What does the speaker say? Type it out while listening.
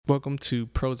Welcome to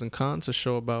Pros and Cons, a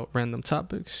show about random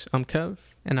topics. I'm Kev.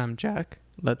 And I'm Jack.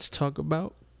 Let's talk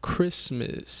about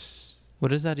Christmas. What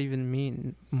does that even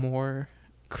mean? More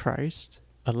Christ?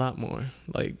 A lot more.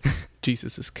 Like,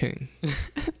 Jesus is king.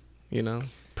 You know?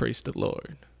 Praise the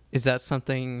Lord. Is that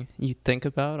something you think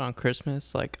about on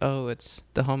Christmas? Like, oh, it's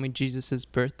the homie Jesus'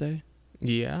 birthday?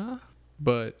 Yeah,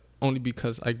 but only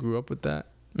because I grew up with that.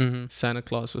 Mm-hmm. Santa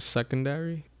Claus was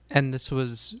secondary. And this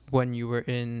was when you were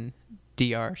in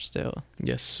DR still.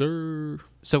 Yes, sir.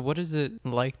 So what is it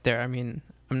like there? I mean,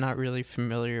 I'm not really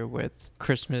familiar with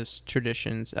Christmas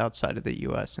traditions outside of the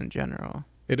U.S. in general.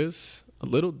 It is a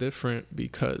little different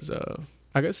because,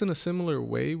 I guess in a similar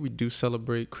way, we do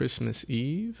celebrate Christmas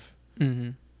Eve.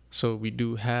 Mm-hmm. So we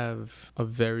do have a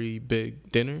very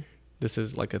big dinner. This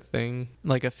is like a thing.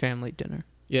 Like a family dinner.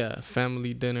 Yeah,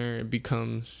 family dinner. It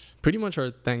becomes pretty much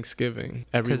our Thanksgiving.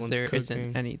 Because Everyone's there cooking.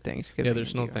 isn't any Thanksgiving. Yeah,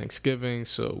 there's in no DR. Thanksgiving,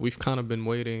 so we've kind of been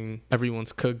waiting.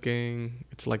 Everyone's cooking.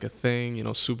 It's like a thing, you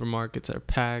know, supermarkets are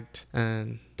packed,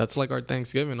 and that's like our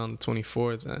Thanksgiving on the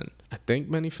 24th. And I think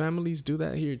many families do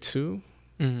that here too,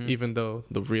 Mm-hmm. even though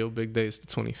the real big day is the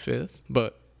 25th.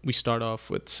 But we start off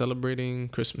with celebrating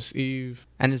Christmas Eve.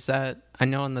 And is that, I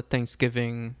know on the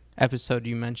Thanksgiving episode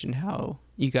you mentioned how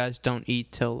you guys don't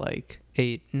eat till like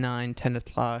 8, 9, 10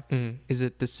 o'clock. Is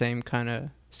it the same kind of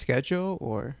schedule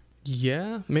or?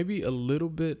 Yeah, maybe a little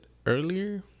bit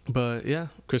earlier, but yeah,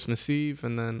 Christmas Eve.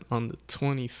 And then on the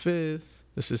 25th,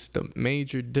 this is the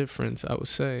major difference, I would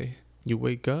say. You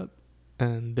wake up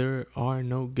and there are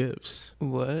no gifts.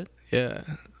 What? Yeah,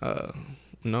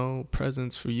 no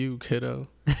presents for you, kiddo.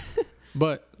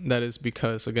 But that is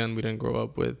because, again, we didn't grow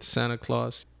up with Santa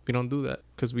Claus. We don't do that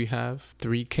because we have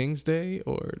 3 Kings Day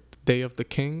or Day of the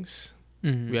Kings.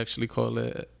 Mm-hmm. We actually call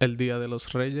it El Día de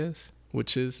los Reyes,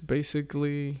 which is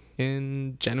basically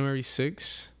in January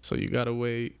 6th. So you gotta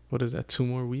wait, 2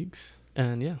 more weeks?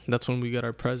 And yeah, that's when we get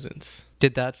our presents.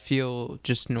 Did that feel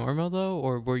just normal though,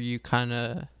 or were you kind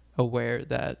of aware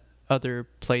that other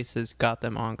places got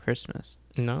them on Christmas?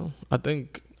 No, I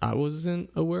think I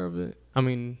wasn't aware of it. I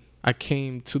mean, I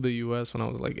came to the U.S. when I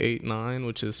was like 8, 9,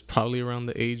 which is probably around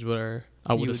the age where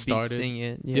I would have started. Be seeing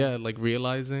it, Yeah, like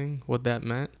realizing what that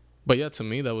meant. But yeah, to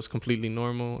me, that was completely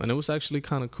normal. And it was actually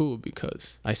kind of cool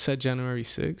because I said January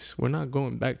 6th. We're not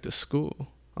going back to school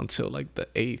until like the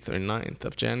 8th or 9th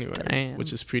of January, Damn.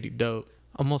 which is pretty dope.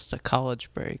 Almost a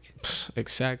college break.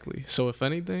 Exactly. So if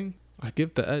anything, I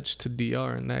give the edge to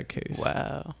DR in that case.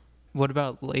 Wow. What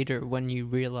about later when you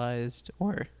realized,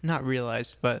 or not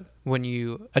realized, but when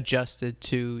you adjusted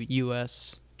to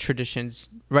U.S. traditions?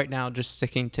 Right now, just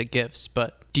sticking to gifts,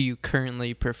 but do you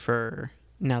currently prefer,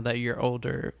 now that you're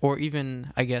older, or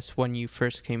even, I guess, when you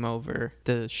first came over,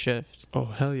 the shift? Oh,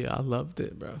 hell yeah. I loved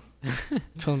it, bro.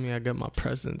 Telling me I got my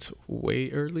presents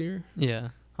way earlier. Yeah.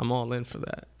 I'm all in for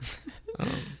that.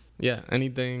 Yeah,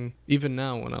 anything. Even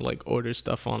now when I like order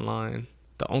stuff online,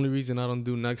 the only reason I don't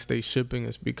do next day shipping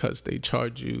is because they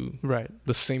charge you Right.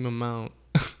 the same amount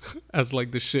as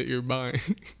like the shit you're buying.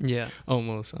 Yeah.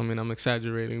 Almost. I mean, I'm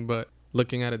exaggerating, but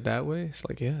looking at it that way, it's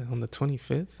like, yeah, on the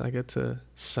 25th, I get to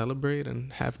celebrate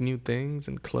and have new things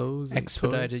and clothes and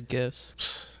Expedited gifts.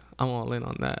 toys. I'm all in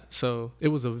on that. So it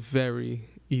was a very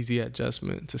easy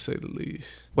adjustment, to say the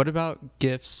least. What about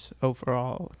gifts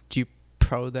overall? Do you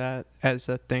pro that as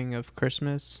a thing of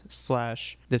Christmas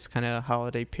 / this kind of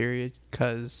holiday period?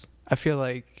 Because I feel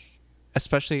like,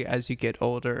 especially as you get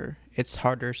older, it's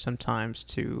harder sometimes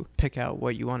to pick out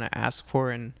what you want to ask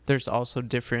for. And there's also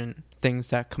different things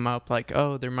that come up, like,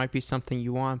 oh, there might be something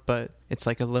you want, but it's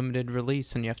like a limited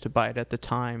release and you have to buy it at the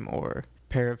time, or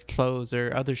a pair of clothes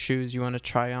or other shoes you want to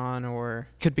try on, or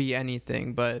could be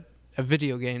anything, but a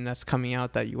video game that's coming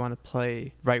out that you want to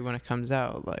play right when it comes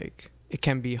out. Like, it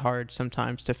can be hard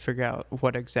sometimes to figure out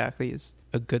what exactly is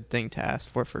a good thing to ask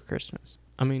for Christmas.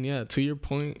 I mean, yeah, to your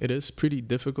point, it is pretty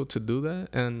difficult to do that.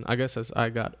 And I guess as I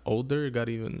got older, it got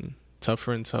even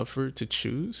tougher and tougher to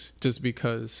choose. Just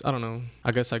because, I don't know,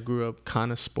 I guess I grew up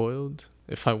kind of spoiled.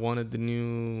 If I wanted the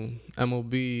new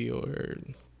MLB or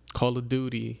Call of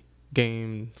Duty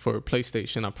game for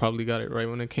PlayStation, I probably got it right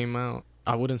when it came out.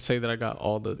 I wouldn't say that I got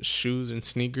all the shoes and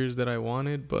sneakers that I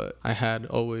wanted, but I had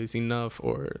always enough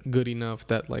or good enough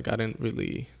that like I didn't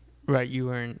really... Right, you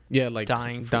weren't like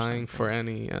dying for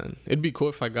any. And it'd be cool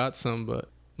if I got some, but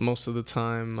most of the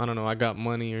time, I don't know, I got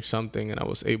money or something and I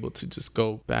was able to just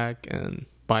go back and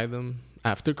buy them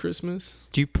after Christmas.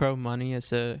 Do you pro money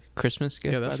as a Christmas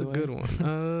gift? Yeah, that's a good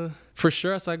one. For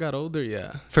sure, as I got older,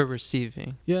 yeah. For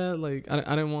receiving. Yeah, like I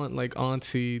didn't want like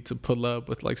auntie to pull up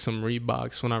with like some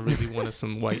Reeboks when I really wanted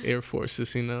some white Air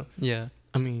Forces, you know? Yeah.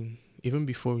 I mean, even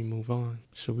before we move on,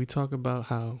 should we talk about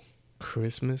how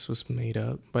Christmas was made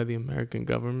up by the American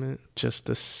government just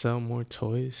to sell more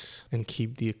toys and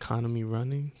keep the economy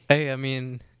running? Hey, I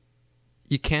mean,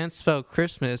 you can't spell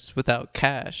Christmas without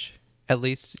cash. At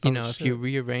least, if you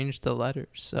rearrange the letters.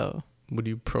 So would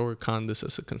you pro or con this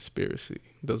as a conspiracy?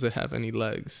 Does it have any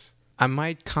legs? I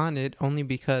might con it only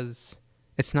because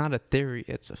it's not a theory,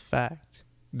 it's a fact.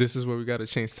 This is where we got to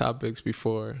change topics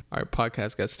before our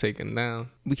podcast gets taken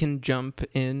down. We can jump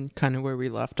in kind of where we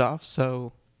left off.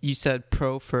 So you said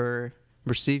pro for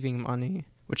receiving money,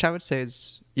 which I would say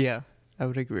is, yeah, I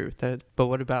would agree with that. But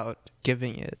what about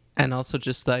giving it? And also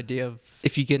just the idea of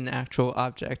if you get an actual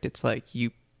object, it's like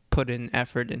you put in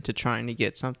effort into trying to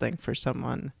get something for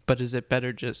someone. But is it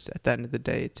better just at the end of the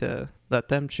day to let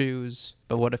them choose?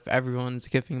 But what if everyone's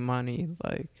giving money?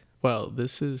 Well,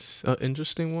 this is an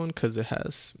interesting one because it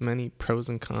has many pros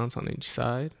and cons on each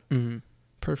side. Mm-hmm.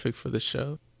 Perfect for the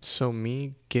show. So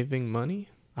me giving money,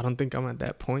 I don't think I'm at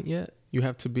that point yet. You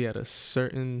have to be at a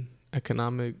certain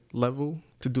economic level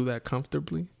to do that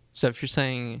comfortably. So if you're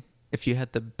saying if you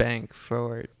had the bank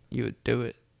for it, you would do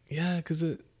it. Yeah, because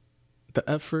the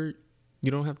effort,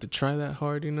 you don't have to try that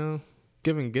hard,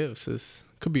 Giving gifts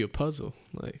could be a puzzle.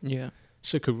 Yeah.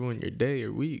 Shit could ruin your day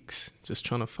or weeks just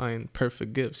trying to find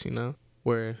perfect gifts,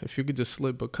 Where if you could just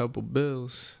slip a couple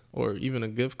bills or even a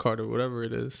gift card or whatever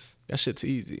it is, that shit's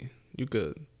easy. You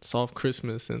could solve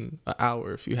Christmas in an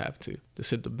hour if you have to.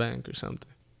 Just hit the bank or something.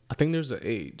 I think there's an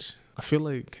age. I feel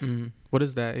like, what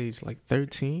is that age? Like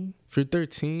 13? If you're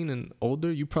 13 and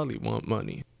older, you probably want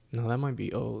money. No, that might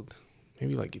be old.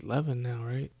 Maybe like 11 now,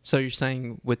 right? So you're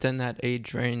saying within that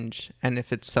age range, and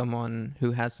if it's someone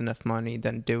who has enough money,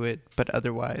 then do it, but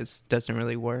otherwise doesn't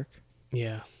really work?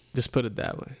 Yeah, just put it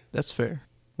that way. That's fair.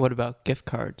 What about gift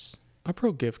cards? I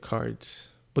pro gift cards,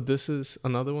 but this is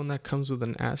another one that comes with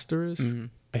an asterisk.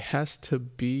 It has to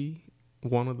be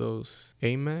one of those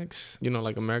Amex,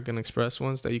 like American Express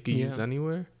ones that you can use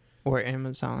anywhere. Or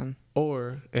Amazon.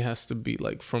 Or it has to be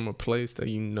like from a place that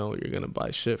you're going to buy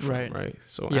shit from, right?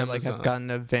 So yeah, Amazon. I've gotten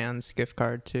a Vans gift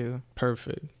card too.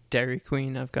 Perfect. Dairy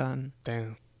Queen I've gotten.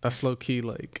 Damn. That's low-key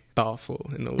like thoughtful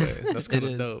in a way. That's kind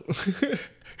of dope.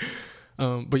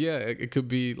 But yeah, it could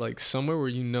be like somewhere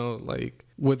where like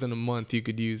within a month you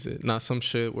could use it. Not some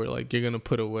shit where like you're going to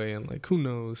put away and like who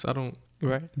knows?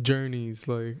 Right. Journeys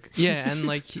like. Yeah, and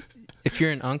like if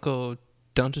you're an uncle,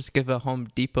 don't just give a Home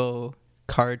Depot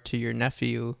card to your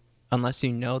nephew unless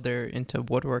you know they're into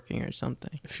woodworking or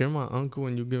something. If you're my uncle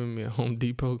and you're giving me a Home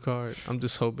Depot card, I'm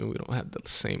just hoping we don't have the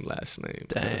same last name.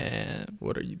 Damn.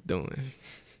 What are you doing?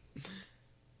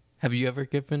 Have you ever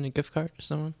given a gift card to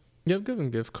someone? Yeah, I've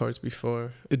given gift cards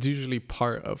before. It's usually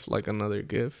part of like another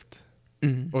gift.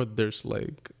 Or there's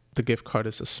like the gift card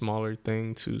is a smaller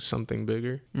thing to something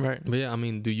bigger. Right. But yeah, I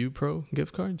mean, do you pro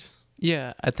gift cards?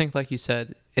 Yeah, I think like you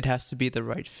said, it has to be the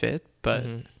right fit, but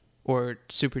or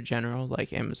super general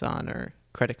like Amazon or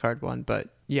credit card one.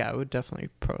 But yeah, I would definitely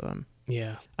pro them.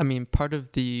 Yeah. I mean, part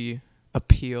of the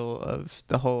appeal of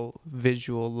the whole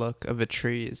visual look of a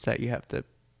tree is that you have the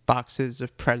boxes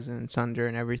of presents under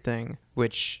and everything,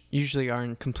 which usually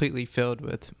aren't completely filled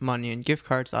with money and gift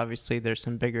cards. Obviously, there's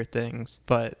some bigger things,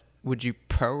 but would you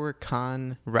pro or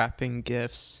con wrapping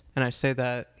gifts? And I say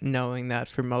that knowing that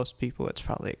for most people, it's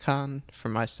probably a con, for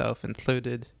myself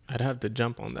included. I'd have to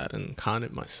jump on that and con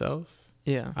it myself.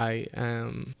 Yeah. I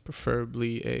am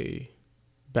preferably a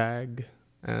bag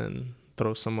and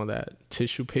throw some of that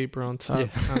tissue paper on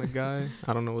top kind of guy.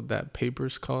 I don't know what that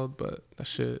paper's called, but that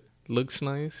shit looks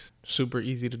nice. Super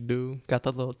easy to do. Got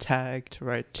the little tag to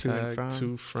write to and from.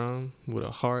 To from with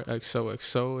a heart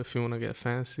XOXO if you want to get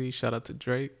fancy. Shout out to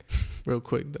Drake. Real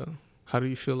quick though. How do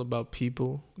you feel about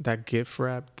people that gift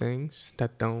wrap things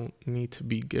that don't need to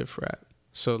be gift wrapped?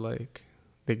 So like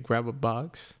they grab a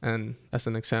box and as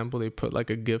an example they put like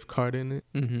a gift card in it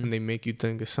and they make you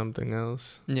think of something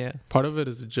else. Yeah. Part of it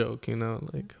is a joke,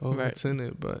 like, oh, what's in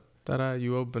it? But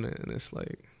you open it and it's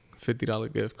like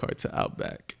 $50 gift card to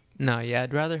Outback. No, yeah,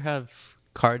 I'd rather have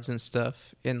cards and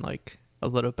stuff in like a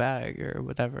little bag or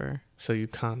whatever. So you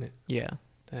con it. Yeah.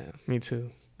 Damn, me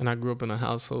too. And I grew up in a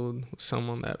household with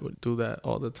someone that would do that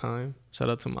all the time. Shout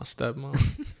out to my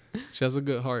stepmom. She has a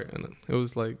good heart, and it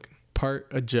was like part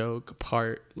a joke,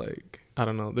 part like, I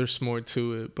don't know, there's more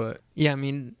to it, but yeah, I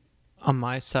mean, on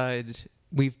my side,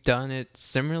 we've done it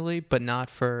similarly, but not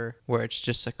for where it's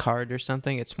just a card or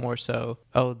something. It's more so,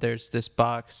 oh, there's this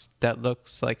box that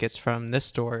looks like it's from this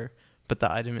store, but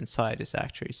the item inside is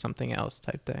actually something else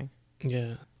type thing.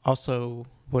 Yeah. Also,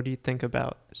 what do you think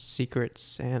about Secret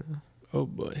Santa? Oh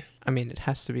boy. I mean, it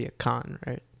has to be a con,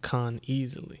 right? Con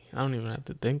easily. I don't even have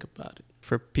to think about it.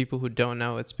 For people who don't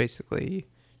know, it's basically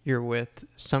you're with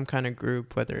some kind of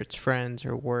group, whether it's friends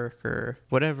or work or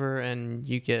whatever, and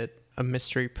you get a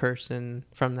mystery person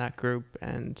from that group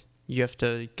and you have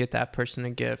to get that person a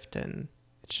gift, and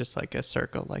it's just like a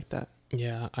circle like that.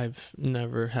 Yeah, I've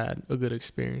never had a good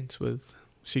experience with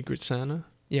Secret Santa.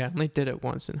 Yeah, I only did it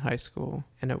once in high school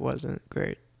and it wasn't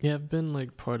great. Yeah, I've been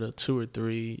like part of 2 or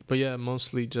 3, but yeah,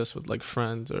 mostly just with like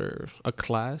friends or a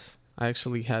class. I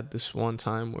actually had this one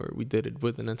time where we did it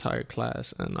with an entire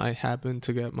class, and I happened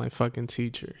to get my fucking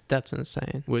teacher, That's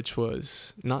insane. which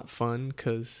was not fun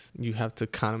because you have to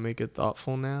kind of make it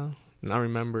thoughtful now. And I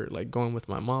remember like going with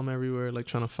my mom everywhere, like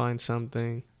trying to find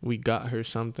something. We got her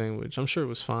something, which I'm sure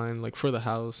was fine, like for the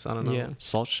house. I don't know, Yeah.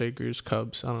 salt shakers,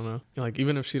 cups. I don't know. Like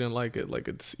even if she didn't like it, like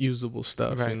it's usable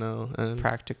stuff, you Right. know. And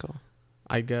Practical.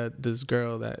 I got this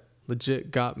girl that legit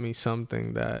got me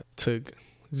something that took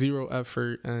 0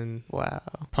 effort and Wow.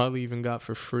 probably even got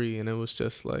for free. And it was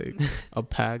just like a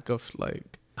pack of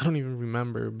like, I don't even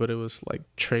remember, but it was like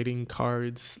trading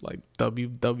cards, like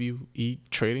WWE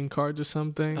trading cards or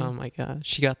something. Oh my god.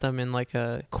 She got them in like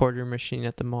a quarter machine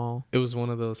at the mall. It was one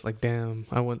of those like, damn,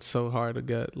 I went so hard to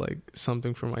get like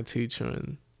something for my teacher.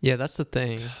 And Yeah, that's the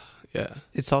thing. yeah,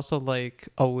 It's also like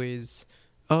always,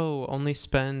 oh, only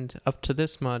spend up to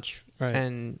this much. right.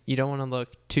 And you don't want to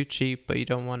look too cheap, but you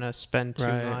don't want to spend too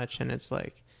Right. much. And it's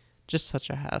like just such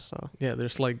a hassle. Yeah,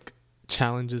 there's like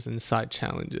challenges and side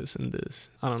challenges in this.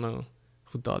 I don't know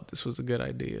who thought this was a good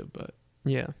idea, but.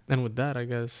 Yeah. And with that, I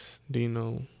guess, do you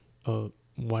know a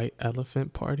white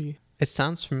elephant party? It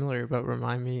sounds familiar, but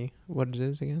remind me what it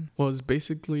is again. Well, it's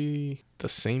basically the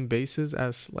same basis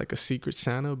as like a Secret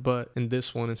Santa, but in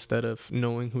this one, instead of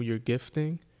knowing who you're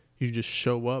gifting, you just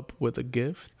show up with a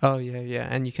gift. Oh, yeah, yeah.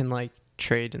 And you can like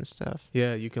trade and stuff.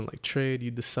 Yeah, you can like trade,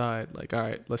 you decide, like, all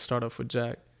right, let's start off with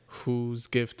Jack. Whose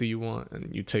gift do you want?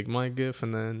 And you take my gift,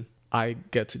 and then I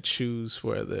get to choose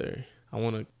whether I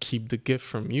want to keep the gift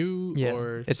from you, Yeah.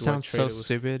 or It do I sounds trade so it with-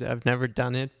 stupid. I've never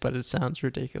done it, but it sounds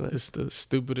ridiculous. It's the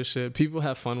stupidest shit. People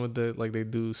have fun with it. Like, they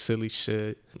do silly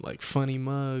shit, like funny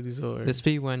mugs or... This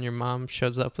be when your mom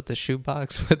shows up with a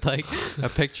shoebox with like a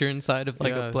picture inside of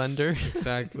like a Yes, blender.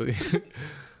 Exactly.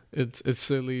 It's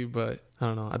silly, but I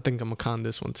don't know. I think I'm gonna con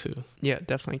this one too. Yeah,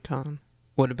 definitely con.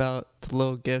 What about the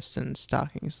little gifts and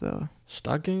stockings though?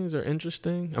 Stockings are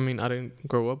interesting. I mean, I didn't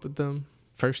grow up with them.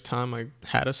 First time I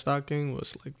had a stocking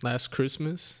was like last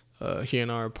Christmas. Here in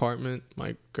our apartment,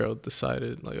 my girl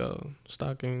decided like, oh,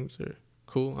 stockings are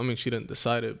cool. I mean, she didn't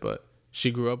decide it, but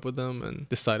she grew up with them and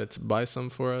decided to buy some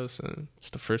for us. And it's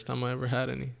the first time I ever had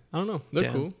any. I don't know. They're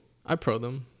Damn. cool. I pro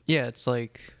them. Yeah, it's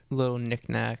like little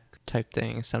knick-knack type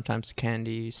things, sometimes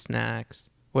candy, snacks.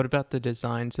 What about the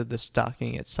designs of the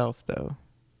stocking itself though?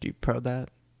 Do you pro that?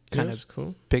 Kind Yeah, of it's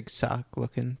cool. big sock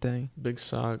looking thing. Big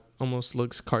sock. Almost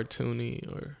looks cartoony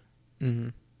or Mm-hmm.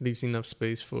 leaves enough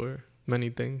space for many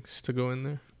things to go in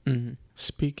there. Mm-hmm.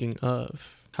 Speaking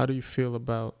of, how do you feel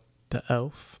about the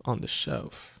elf on the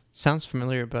shelf? Sounds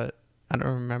familiar, but I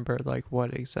don't remember like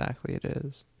what exactly it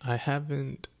is. I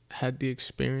haven't had the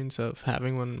experience of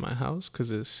having one in my house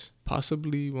because it's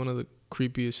possibly one of the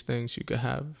creepiest things you could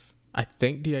have. I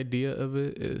think the idea of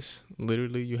it is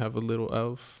literally you have a little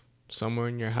elf somewhere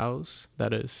in your house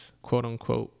that is quote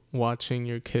unquote watching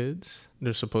your kids.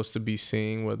 They're supposed to be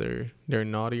seeing whether they're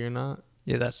naughty or not.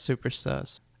 Yeah, that's super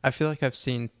sus. I feel like I've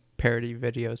seen parody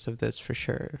videos of this for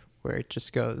sure, where it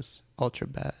just goes ultra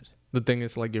bad. The thing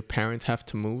is, like, your parents have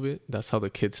to move it. That's how the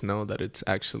kids know that it's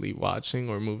actually watching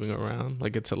or moving around,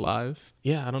 like it's alive.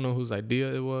 Yeah, I don't know whose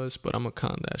idea it was, but I'm gonna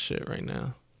con that shit right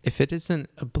now. If it isn't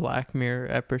a Black Mirror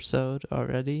episode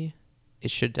already, it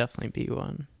should definitely be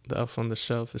one. The elf on the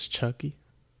shelf is Chucky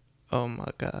Oh my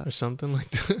or god. something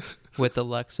like that. With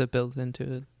Alexa built into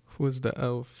it. Who is the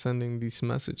elf sending these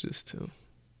messages to?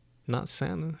 Not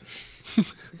Santa.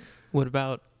 What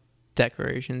about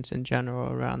decorations in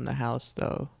general around the house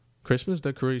though? Christmas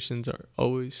decorations are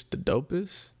always the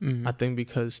dopest. Mhm. I think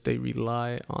because they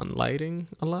rely on lighting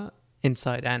a lot.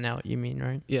 Inside and out, you mean,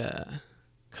 right? Yeah.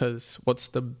 Because what's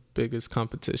the biggest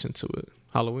competition to it?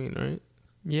 Halloween, right?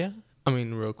 Yeah. I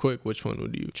mean, real quick, which one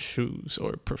would you choose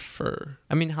or prefer?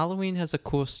 I mean, Halloween has a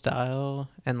cool style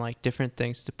and like different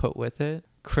things to put with it.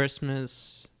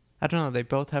 Christmas, I don't know, they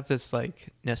both have this like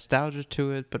nostalgia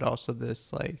to it, but also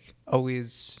this like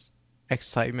always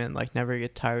excitement, like never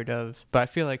get tired of. But I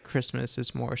feel like Christmas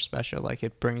is more special, like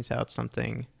it brings out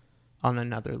something on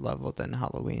another level than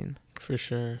Halloween. For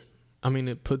sure. I mean,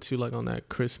 it puts you like on that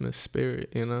Christmas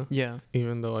spirit, you know? Yeah.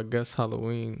 Even though I guess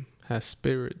Halloween has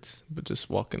spirits, but just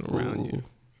walking around you. Ooh.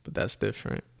 But that's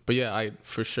different. But yeah, I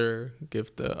for sure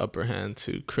give the upper hand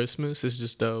to Christmas. It's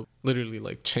just dope. Literally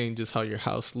like changes how your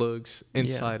house looks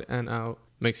inside and out.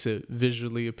 makes it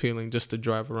visually appealing just to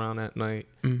drive around at night.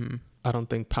 Mm-hmm. I don't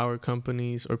think power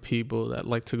companies or people that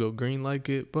like to go green like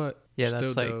it, but Yeah, still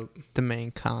that's like dope. the main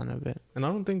con of it. And I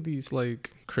don't think these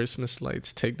like Christmas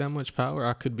lights take that much power.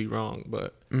 I could be wrong,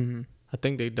 but Mm-hmm. I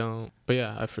think they don't. But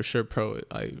yeah, I for sure pro it.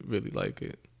 I really like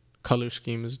it. Color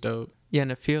scheme is dope. Yeah,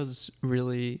 and it feels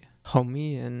really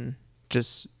homey and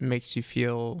just makes you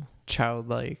feel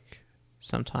childlike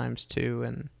sometimes too,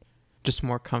 and just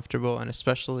more comfortable. And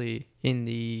especially in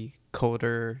the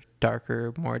colder,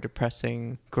 darker, more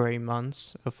depressing gray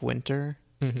months of winter,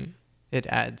 Mm-hmm. it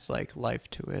adds like life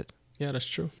to it. Yeah, that's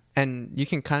true. And you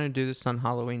can kind of do this on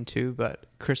Halloween too, but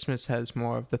Christmas has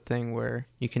more of the thing where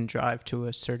you can drive to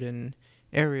a certain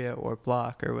area or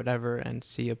block or whatever and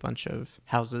see a bunch of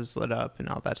houses lit up and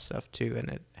all that stuff too. And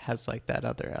it has like that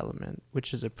other element,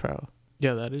 which is a pro.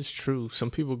 Yeah, that is true. Some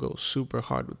people go super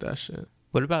hard with that shit.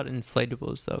 What about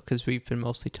inflatables though? Because we've been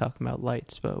mostly talking about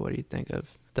lights, but what do you think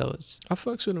of those? I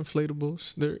fucks with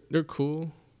inflatables. They're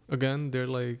cool. Again, they're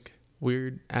like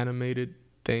weird animated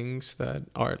things that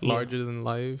are larger than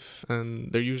life,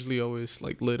 and they're usually always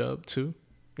like lit up too.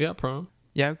 Yeah, prom.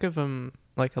 Yeah, I'll give them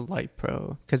like a light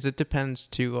pro because it depends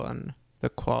too on the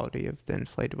quality of the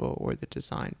inflatable or the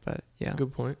design. But yeah,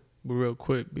 Good point. But real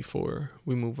quick before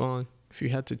we move on, if you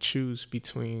had to choose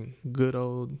between good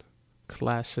old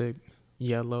classic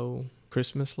yellow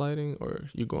Christmas lighting or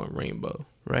you going rainbow?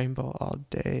 rainbow all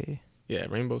day. Yeah,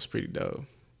 rainbow's pretty dope.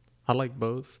 I like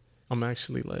both. I'm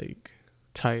actually like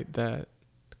tight that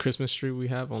the Christmas tree we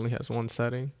have only has one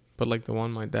setting, but like the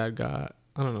one my dad got,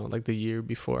 I don't know, like the year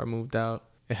before I moved out,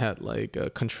 it had like a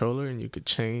controller and you could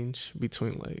change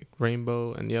between like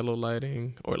rainbow and yellow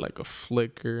lighting or like a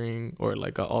flickering or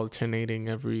like a alternating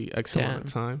every X amount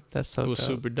of time. That's so It was dope.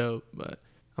 super dope, but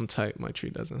I'm tight my tree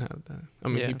doesn't have that. I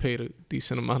mean, he Yeah. paid a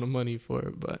decent amount of money for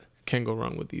it, but can't go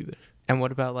wrong with either. And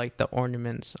what about like the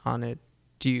ornaments on it?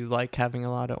 Do you like having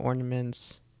a lot of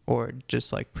ornaments or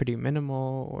just like pretty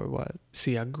minimal or what?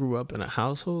 See, I grew up in a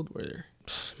household where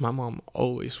my mom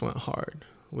always went hard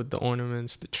with the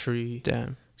ornaments, the tree.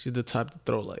 Damn. She's the type to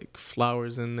throw like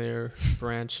flowers in there,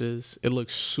 branches. It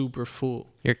looks super full.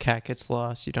 Your cat gets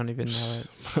lost. You don't even know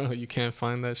it. You can't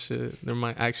find that shit. There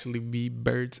might actually be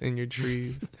birds in your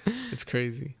trees. It's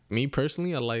crazy. Me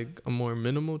personally, I like a more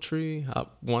minimal tree. I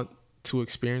want to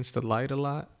experience the light a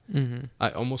lot. Mm-hmm.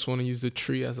 I almost want to use the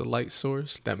tree as a light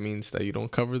source. That means that you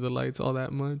don't cover the lights all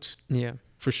that much. Yeah.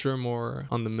 For sure, more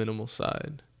on the minimal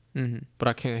side. Mm-hmm. But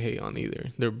I can't hate on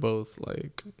either. They're both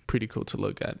like pretty cool to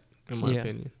look at, in my Yeah.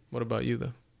 opinion. What about you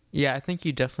though? Yeah, I think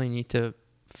you definitely need to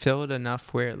fill it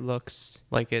enough where it looks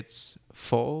like it's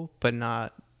full, but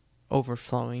not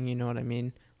overflowing. You know what I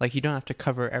mean? Like you don't have to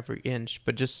cover every inch,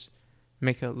 but just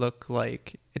make it look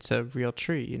like it's a real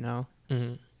tree, you know?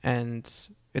 Mm-hmm. And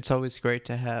it's always great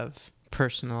to have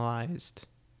personalized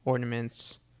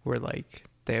ornaments where like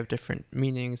they have different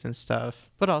meanings and stuff,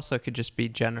 but also it could just be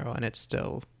general and it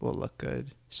still will look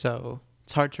good. So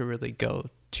it's hard to really go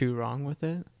too wrong with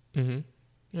it. Mm-hmm.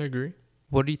 I agree.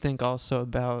 What do you think also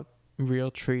about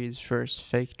real trees versus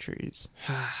fake trees?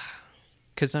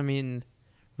 Because, I mean,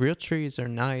 real trees are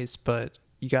nice, but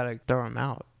you got to throw them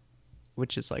out,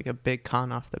 which is like a big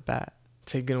con off the bat.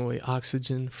 Taking away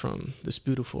oxygen from this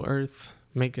beautiful earth,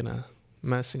 making a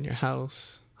mess in your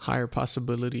house, higher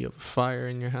possibility of a fire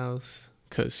in your house.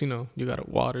 Because, you know, you got to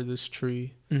water this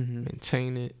tree, Mm-hmm.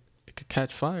 maintain it. It could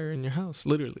catch fire in your house,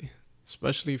 literally.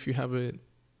 Especially if you have it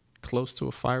close to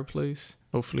a fireplace.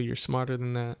 Hopefully you're smarter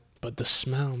than that. But the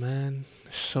smell, man,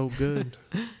 is so good.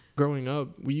 Growing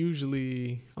up, we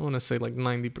usually, I want to say like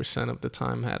 90% of the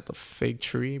time had a fake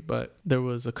tree. But there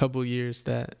was a couple years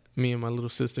that me and my little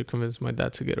sister convinced my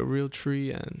dad to get a real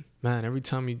tree. And man, every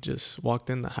time you just walked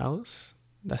in the house,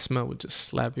 that smell would just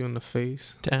slap you in the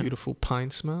face. The Damn. beautiful pine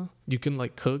smell. You can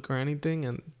like cook or anything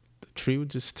and the tree would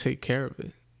just take care of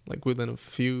it. Like within a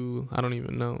few, I don't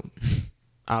even know,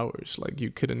 hours. Like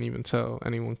you couldn't even tell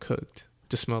anyone cooked.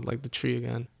 Just smelled like the tree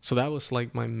again. So that was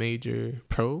like my major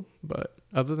pro. But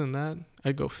other than that,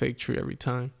 I'd go fake tree every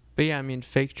time. But yeah, I mean,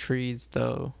 fake trees,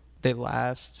 though, they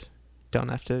last. Don't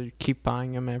have to keep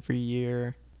buying them every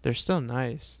year. They're still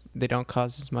nice. They don't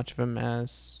cause as much of a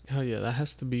mess. Hell yeah, that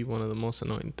has to be one of the most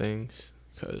annoying things.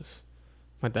 Because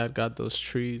my dad got those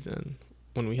trees and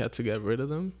when we had to get rid of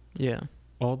them, Yeah.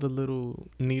 all the little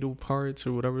needle parts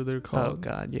or whatever they're Oh, called,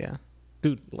 God, yeah.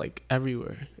 dude, like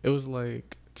everywhere. It was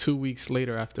like 2 weeks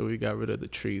later after we got rid of the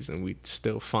trees and we'd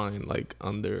still find like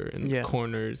under and Yeah.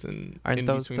 corners and Aren't in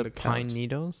those between the the pine couch.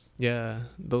 needles? Yeah,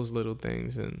 those little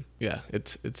things. And yeah,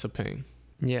 it's a pain.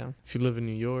 Yeah. If you live in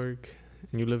New York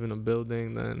and you live in a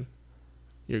building, then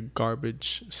your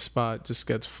garbage spot just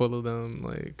gets full of them.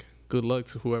 Like, good luck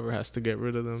to whoever has to get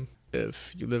rid of them.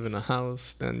 If you live in a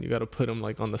house, then you got to put them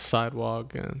like on the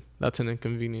sidewalk, and that's an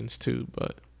inconvenience too.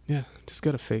 But yeah, just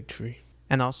get a fake tree.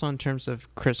 And also in terms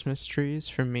of Christmas trees,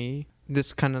 for me,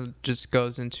 this kind of just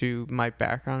goes into my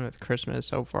background with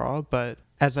Christmas overall. But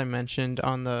as I mentioned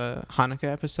on the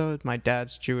Hanukkah episode, my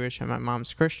dad's Jewish and my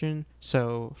mom's Christian.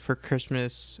 So for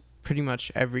Christmas, pretty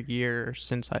much every year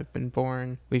since I've been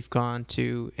born, we've gone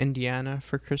to Indiana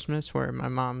for Christmas, where my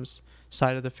mom's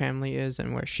side of the family is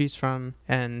and where she's from.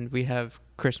 And we have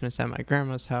Christmas at my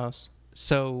grandma's house.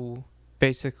 So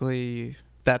basically,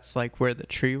 that's like where the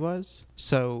tree was.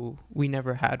 So we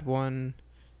never had one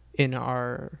in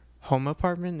our home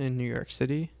apartment in New York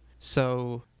City.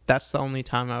 So that's the only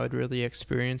time I would really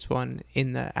experience one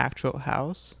in the actual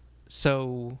house.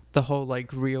 So the whole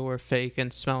like real or fake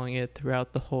and smelling it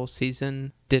throughout the whole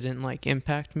season didn't like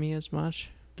impact me as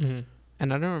much. Mm-hmm.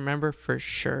 And I don't remember for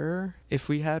sure if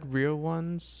we had real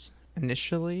ones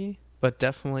initially, but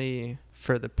definitely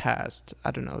for the past,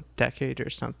 I don't know, decade or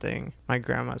something, my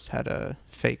grandma's had a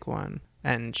fake one.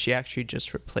 And she actually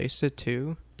just replaced it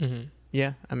too. Mm-hmm.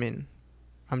 Yeah, I mean,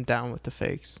 I'm down with the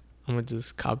fakes. I'm going to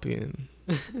just copy and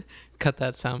cut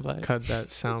that soundbite. Cut that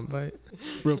soundbite.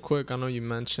 Real quick, I know you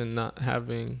mentioned not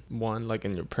having one like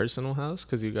in your personal house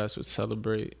because you guys would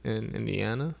celebrate in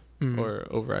Indiana or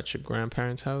over at your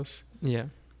grandparents' house. Yeah.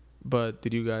 But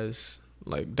did you guys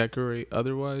like decorate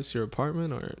otherwise your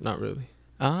apartment or not really?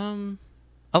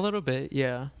 A little bit,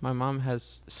 yeah. My mom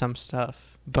has some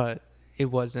stuff, but it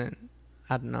wasn't,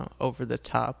 I don't know, over the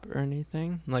top or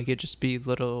anything. Like, it'd just be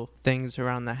little things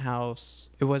around the house.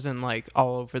 It wasn't like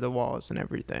all over the walls and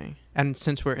everything. And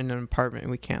since we're in an apartment,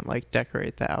 we can't like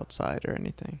decorate the outside or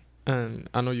anything. And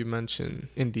I know you mentioned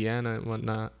Indiana and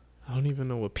whatnot. I don't even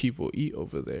know what people eat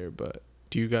over there, but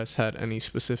do you guys had any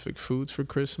specific foods for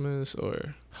Christmas,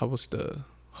 or how was the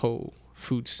whole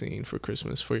food scene for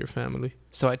Christmas for your family?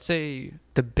 So I'd say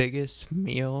the biggest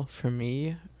meal for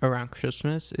me around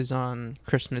Christmas is on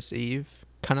Christmas Eve,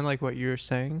 kind of like what you were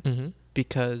saying,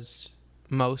 because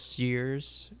most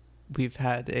years we've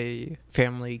had a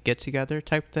family get-together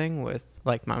type thing with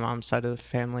like my mom's side of the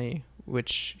family,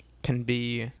 which can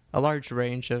be a large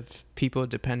range of people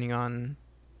depending on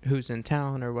who's in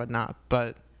town or whatnot,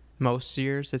 but most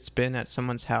years it's been at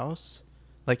someone's house.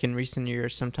 Like in recent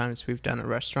years, sometimes we've done a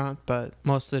restaurant, but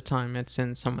most of the time it's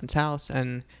in someone's house.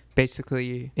 And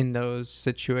basically in those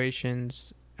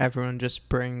situations, everyone just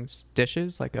brings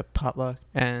dishes, like a potluck.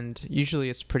 And usually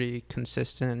it's pretty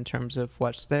consistent in terms of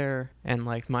what's there. And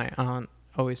like my aunt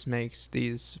always makes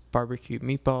these barbecue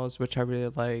meatballs, which I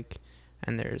really like.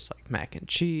 And there's like mac and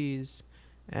cheese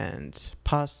and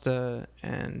pasta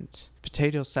and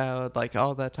potato salad, like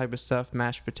all that type of stuff,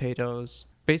 mashed potatoes.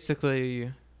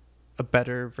 Basically a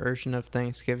better version of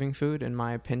Thanksgiving food, in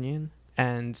my opinion.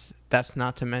 And that's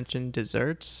not to mention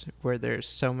desserts, where there's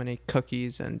so many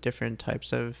cookies and different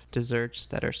types of desserts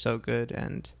that are so good.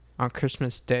 And on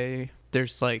Christmas Day,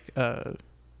 there's like a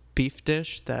beef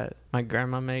dish that my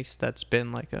grandma makes that's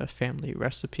been like a family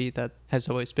recipe that has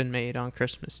always been made on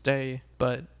Christmas Day.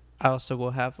 But I also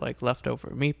will have like leftover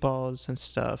meatballs and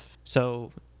stuff.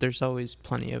 So there's always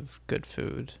plenty of good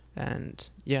food. And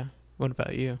yeah, what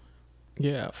about you?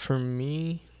 Yeah, for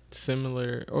me,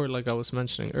 similar, or like I was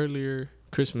mentioning earlier,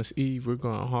 Christmas Eve, we're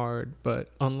going hard. But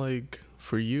unlike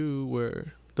for you,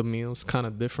 where the meal's kind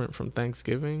of different from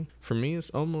Thanksgiving, for me,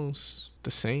 it's almost the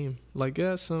same. Like,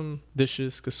 yeah, some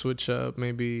dishes could switch up.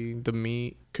 Maybe the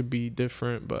meat could be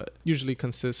different, but usually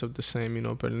consists of the same,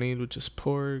 pernil, which is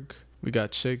pork. We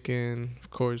got chicken. Of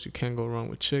course, you can't go wrong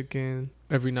with chicken.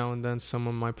 Every now and then,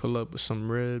 someone might pull up with some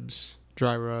ribs,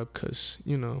 dry rub, because,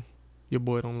 your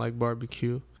boy don't like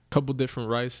barbecue. Couple different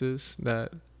rices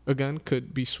that, again,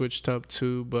 could be switched up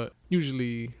too, but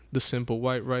usually the simple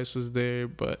white rice was there,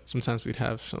 but sometimes we'd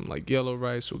have some like yellow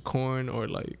rice with corn, or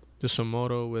like just some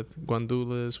moro with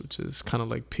guandules, which is kind of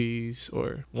like peas,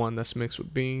 or one that's mixed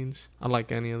with beans. I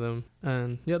like any of them.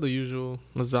 And yeah, the usual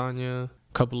lasagna,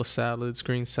 couple of salads,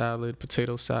 green salad,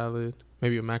 potato salad,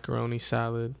 maybe a macaroni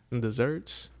salad, and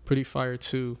desserts. Pretty fire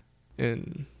too.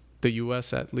 In the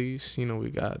US at least,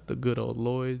 we got the good old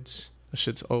Lloyd's. That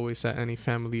shit's always at any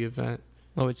family event.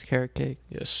 Lloyd's carrot cake.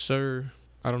 Yes, sir.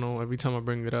 I don't know, every time I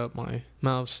bring it up, my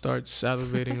mouth starts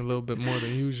salivating a little bit more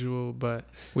than usual. But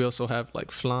we also have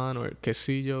like flan or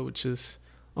quesillo, which is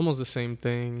almost the same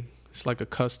thing. It's like a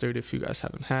custard if you guys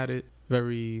haven't had it.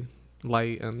 Very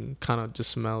light and kind of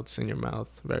just melts in your mouth.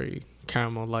 Very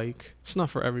caramel-like. It's not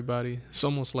for everybody. It's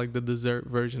almost like the dessert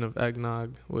version of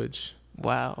eggnog, which...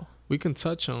 Wow. We can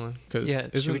touch on, because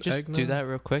should we just do that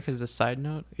real quick as a side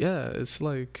note? Yeah, it's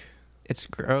like It's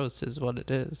gross is what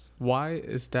it is. Why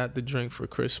is that the drink for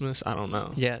Christmas? I don't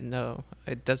know. Yeah, no,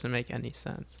 it doesn't make any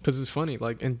sense. Because it's funny,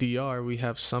 like in DR, we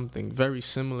have something very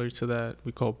similar to that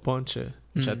we call ponche,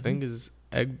 which I think is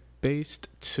egg based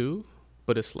too,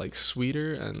 but it's like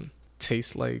sweeter and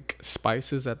tastes like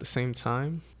spices at the same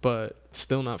time, but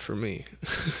still not for me.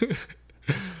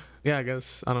 Yeah, I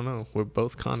guess, I don't know. We're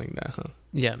both conning that, huh?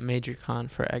 Yeah, major con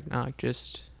for eggnog.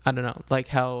 Just, I don't know, like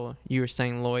how you were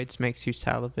saying Lloyd's makes you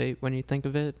salivate when you think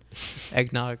of it.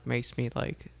 Eggnog makes me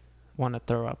like want to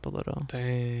throw up a little.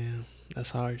 Damn,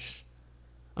 that's harsh.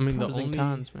 I mean, Pros the and only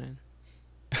cons, man.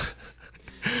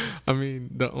 I mean,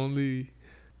 the only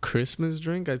Christmas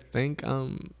drink I think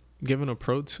I'm giving a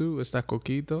pro to is that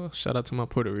coquito. Shout out to my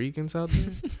Puerto Ricans out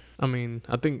there. I mean,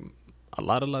 I think a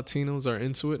lot of Latinos are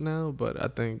into it now, but I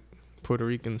think Puerto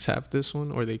Ricans have this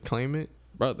one, or they claim it.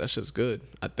 Bro, that's just good.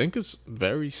 I think it's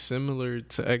very similar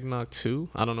to eggnog too.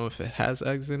 I don't know if it has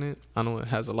eggs in it. I know it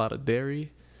has a lot of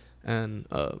dairy and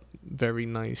a very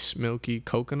nice milky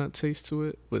coconut taste to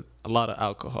it with a lot of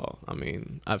alcohol. I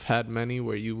mean, I've had many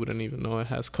where you wouldn't even know it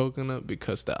has coconut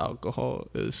because the alcohol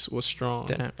was strong.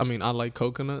 Damn. I mean, I like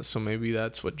coconut, so maybe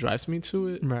that's what drives me to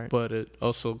it. Right. But it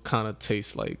also kind of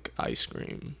tastes like ice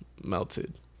cream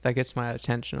melted. That gets my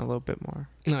attention a little bit more.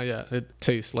 No, yeah, it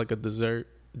tastes like a dessert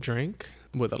drink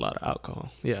with a lot of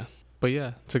alcohol. Yeah. But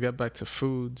yeah, to get back to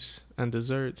foods and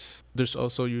desserts, there's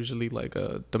also usually like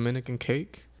a Dominican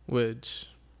cake, which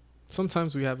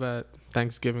sometimes we have at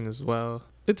Thanksgiving as well.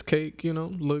 It's cake,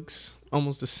 looks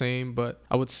almost the same, but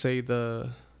I would say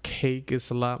the cake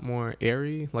is a lot more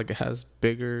airy. Like it has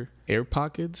bigger air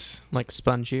pockets. Like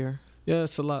spongier. Yeah,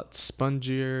 it's a lot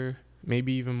spongier,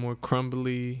 maybe even more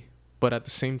crumbly, but at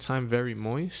the same time very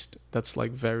moist. That's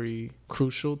like very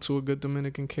crucial to a good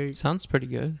Dominican cake. Sounds pretty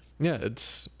good. Yeah,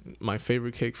 it's my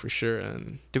favorite cake for sure.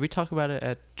 And Did we talk about it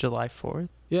at July 4th?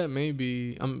 yeah,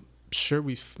 maybe. I'm sure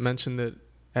we've mentioned it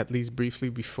at least briefly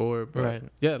before, but Right.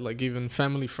 yeah, like even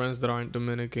family friends that aren't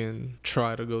Dominican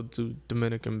try to go to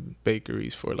Dominican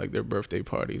bakeries for like their birthday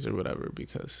parties or whatever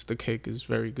because the cake is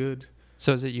very good.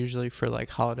 So is it usually for like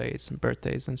holidays and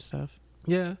birthdays and stuff?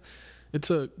 Yeah,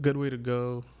 it's a good way to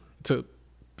go. It's a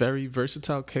very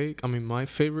versatile cake. I mean, my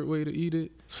favorite way to eat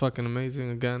it. It's fucking amazing.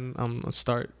 Again, I'm gonna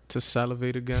start to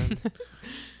salivate again.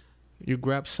 You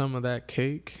grab some of that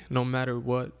cake, no matter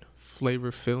what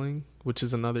flavor filling, which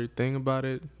is another thing about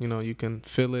it. You can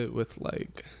fill it with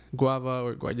like guava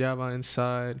or guayaba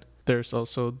inside. There's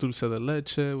also dulce de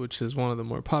leche, which is one of the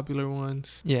more popular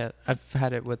ones. Yeah, I've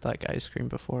had it with like ice cream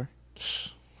before.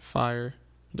 Fire.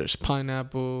 There's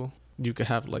pineapple. You could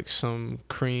have like some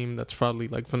cream that's probably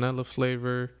like vanilla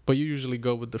flavor, but you usually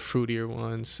go with the fruitier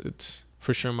ones. It's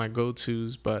for sure my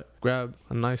go-tos, but grab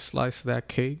a nice slice of that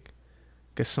cake,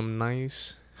 get some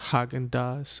nice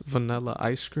Haagen-Dazs vanilla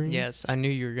ice cream. Yes, I knew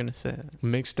you were going to say it.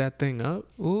 Mix that thing up.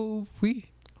 Ooh, wee.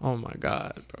 Oh my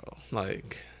God, bro.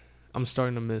 Like, I'm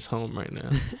starting to miss home right now.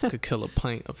 Could kill a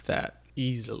pint of that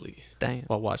easily. Damn.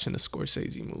 While watching a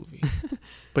Scorsese movie.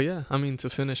 But yeah, I mean, to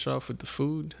finish off with the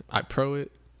food, I pro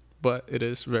it. But it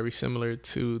is very similar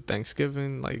to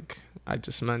Thanksgiving, like I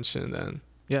just mentioned. And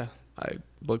yeah, I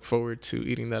look forward to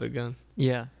eating that again.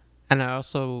 Yeah. And I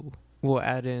also will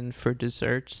add in for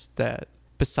desserts that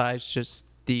besides just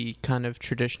the kind of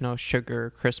traditional sugar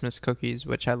Christmas cookies,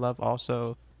 which I love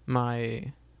also,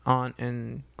 my aunt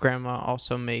and grandma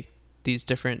also make these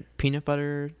different peanut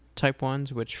butter type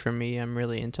ones, which for me, I'm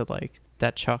really into like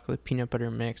that chocolate peanut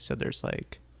butter mix. So there's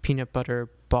like peanut butter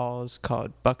balls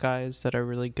called Buckeyes that are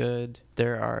really good.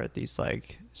 There are these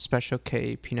like Special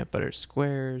K peanut butter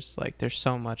squares. Like there's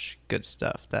so much good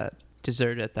stuff. That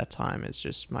dessert at that time is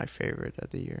just my favorite of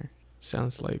the year.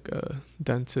 Sounds like a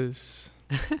dentist's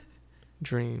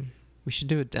dream. We should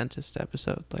do a dentist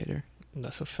episode later.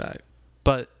 That's a fact.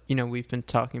 But, we've been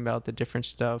talking about the different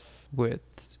stuff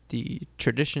with the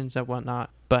traditions and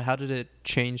whatnot. But how did it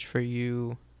change for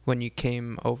you when you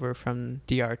came over from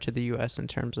DR to the US in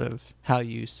terms of how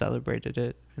you celebrated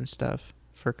it and stuff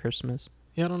for Christmas?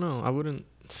 Yeah, I don't know. I wouldn't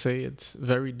say it's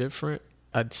very different.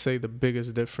 I'd say the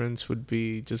biggest difference would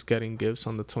be just getting gifts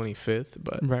on the 25th.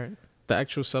 But Right. the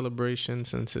actual celebration,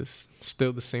 since it's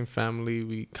still the same family,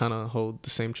 we kind of hold the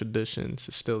same traditions.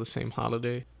 It's still the same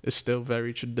holiday. It's still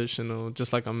very traditional.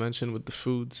 Just like I mentioned with the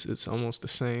foods, it's almost the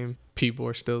same. People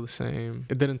are still the same.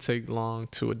 It didn't take long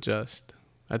to adjust.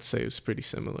 I'd say it was pretty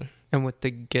similar. And with the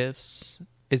gifts,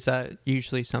 is that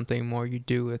usually something more you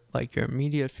do with like your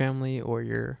immediate family or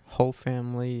your whole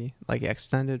family, like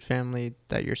extended family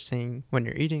that you're seeing when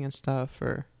you're eating and stuff?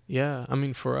 Or Yeah, I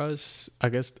mean, for us, I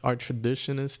guess our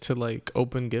tradition is to like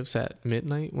open gifts at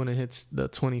midnight when it hits the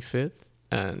 25th.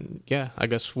 And yeah, I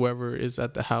guess whoever is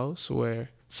at the house, where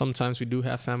sometimes we do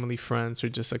have family friends or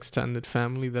just extended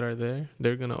family that are there,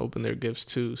 they're going to open their gifts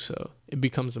too. So it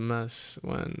becomes a mess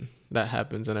when that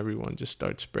happens and everyone just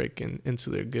starts breaking into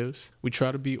their gifts. We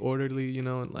try to be orderly, you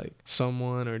know, and like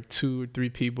someone or 2 or 3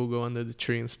 people go under the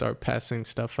tree and start passing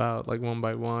stuff out like one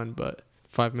by one. But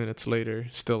 5 minutes later,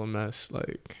 still a mess.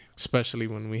 Like, especially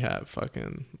when we have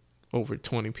fucking over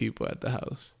 20 people at the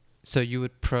house. So you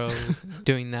would pro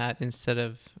doing that instead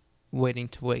of waiting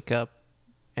to wake up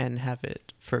and have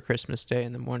it for Christmas Day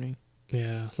in the morning?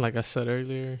 Yeah, like I said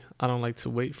earlier, I don't like to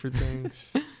wait for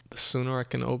things. The sooner I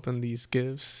can open these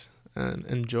gifts and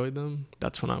enjoy them,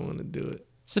 that's when I want to do it.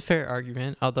 It's a fair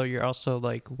argument, although you're also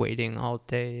like waiting all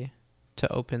day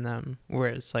to open them,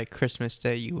 whereas like Christmas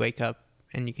Day you wake up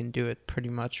and you can do it pretty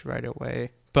much right away.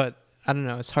 But I don't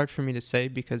know, it's hard for me to say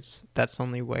because that's the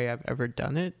only way I've ever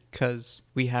done it, because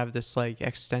we have this like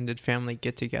extended family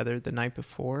get together the night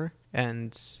before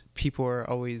and people are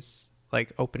always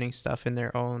like opening stuff in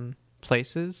their own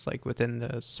places, like within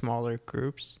the smaller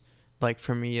groups. Like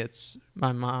for me, it's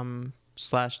my mom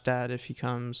 / dad if he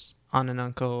comes, aunt and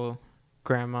uncle,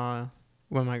 grandma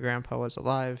when my grandpa was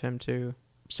alive, him too.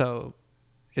 So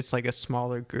it's like a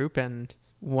smaller group, and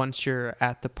once you're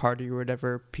at the party or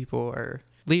whatever, people are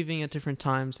leaving at different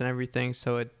times and everything,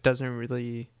 so it doesn't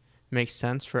really make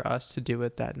sense for us to do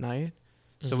it that night.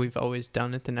 So we've always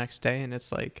done it the next day, and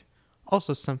it's like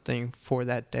also something for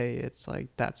that day. It's like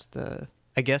that's the,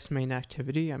 I guess, main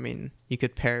activity. I mean, you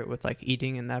could pair it with like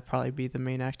eating and that'd probably be the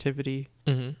main activity.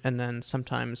 And then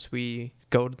sometimes we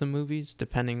go to the movies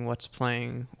depending what's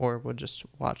playing, or we'll just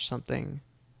watch something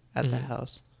at the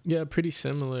house. Yeah, pretty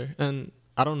similar. And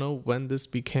I don't know when this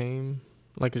became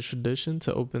like a tradition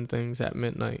to open things at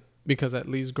midnight, because at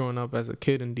least growing up as a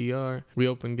kid in DR, we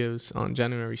open gifts on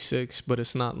January 6th, but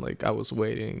it's not like I was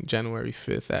waiting January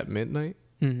 5th at midnight.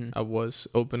 I was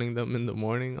opening them in the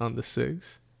morning on the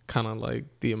 6th, kind of like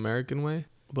the American way,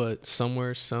 but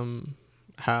somewhere,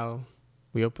 somehow,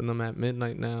 we open them at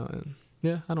midnight now, and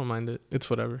yeah, I don't mind it. It's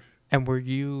whatever. And were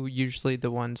you usually the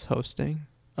ones hosting?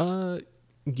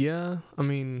 Yeah, I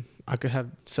mean, I could have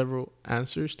several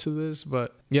answers to this,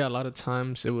 but yeah, a lot of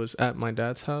times it was at my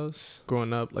dad's house.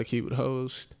 Growing up, like, he would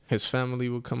host, his family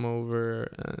would come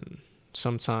over, and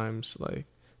sometimes like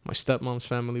my stepmom's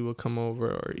family would come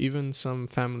over, or even some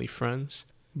family friends.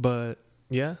 But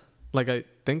yeah, like I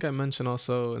think I mentioned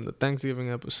also in the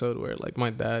Thanksgiving episode where like my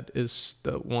dad is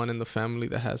the one in the family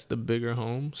that has the bigger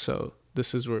home, so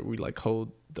this is where we like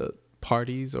hold the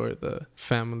parties or the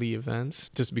family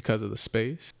events just because of the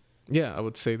space. Yeah, I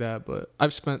would say that. But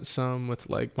I've spent some with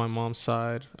like my mom's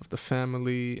side of the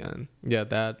family, and yeah,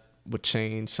 that would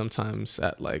change, sometimes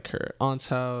at like her aunt's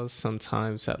house,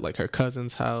 sometimes at like her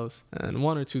cousin's house, and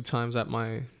 1 or 2 times at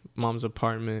my mom's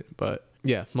apartment. But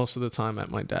yeah, most of the time at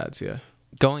my dad's. Yeah.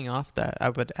 Going off that, I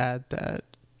would add that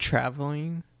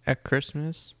traveling at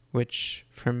Christmas, which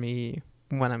for me,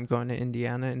 when I'm going to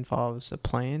Indiana, involves a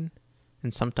plane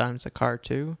and sometimes a car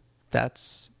too,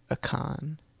 that's a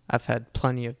con. I've had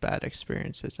plenty of bad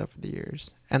experiences over the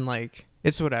years. And like,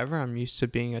 it's whatever. I'm used to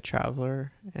being a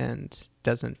traveler and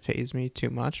doesn't faze me too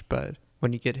much. But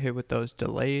when you get hit with those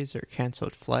delays or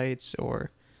canceled flights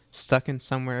or stuck in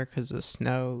somewhere because of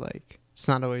snow, like, it's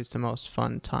not always the most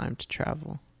fun time to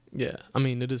travel. Yeah, I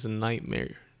mean, it is a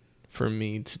nightmare for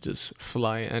me to just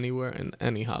fly anywhere in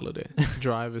any holiday.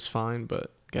 Drive is fine,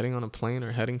 but getting on a plane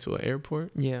or heading to an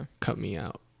airport, yeah, cut me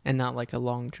out. And not like a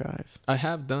long drive. I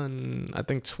have done, I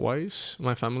think, twice.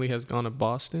 My family has gone to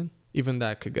Boston. Even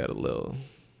that could get a little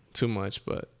too much,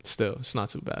 but still, it's not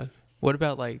too bad. What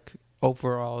about like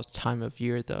overall time of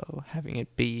year though? Having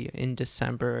it be in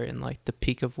December and like the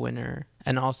peak of winter,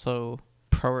 and also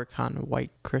pro or con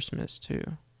white Christmas too.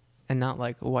 And not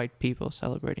like white people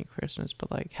celebrating Christmas,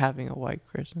 but like having a white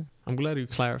Christmas. I'm glad you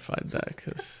clarified that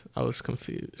because I was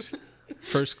confused.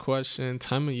 First question,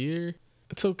 time of year,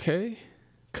 it's okay.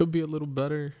 Could be a little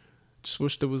better. Just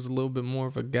wish there was a little bit more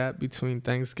of a gap between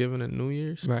Thanksgiving and New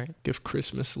Year's. Right. Give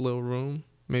Christmas a little room.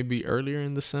 Maybe earlier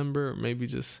in December, or maybe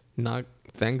just knock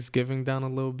Thanksgiving down a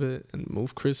little bit and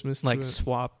move Christmas like to it.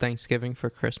 Swap Thanksgiving for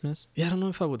Christmas? Yeah, I don't know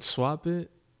if I would swap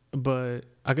it, but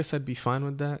I guess I'd be fine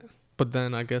with that. But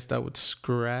then I guess that would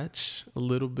scratch a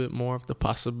little bit more of the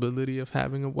possibility of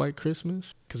having a white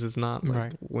Christmas, because it's not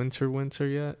like winter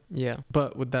yet. Yeah.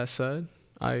 But with that said,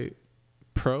 I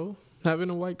pro having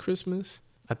a white Christmas.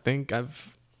 I think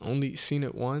I've only seen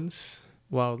it once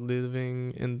while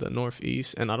living in the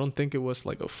Northeast, and I don't think it was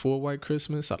like a full white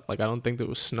Christmas. I don't think there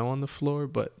was snow on the floor,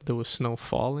 but there was snow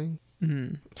falling.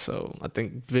 So I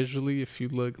think visually, if you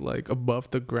look like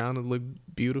above the ground, it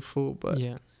looked beautiful. But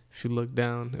yeah, if you look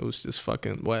down, it was just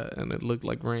fucking wet and it looked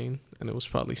like rain and it was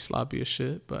probably sloppy as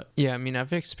shit. But Yeah, I mean,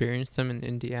 I've experienced them in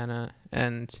Indiana,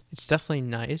 and it's definitely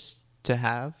nice to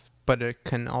have, but it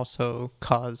can also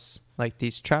cause like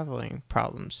these traveling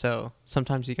problems. So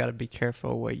sometimes you got to be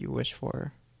careful what you wish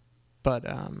for. But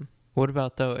what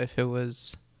about though if it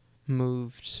was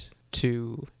moved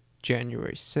to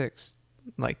January 6th,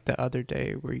 like the other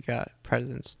day where you got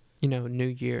presents, New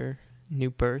Year,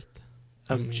 new birth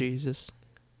of Jesus?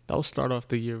 that'll start off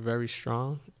the year very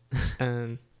strong.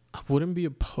 And I wouldn't be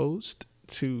opposed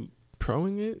to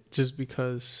proing it just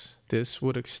because this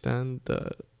would extend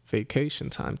the vacation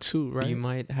time too, right? You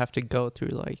might have to go through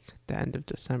like the end of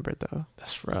December though.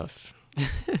 That's rough.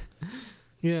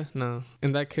 Yeah, no.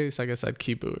 In that case, I guess I'd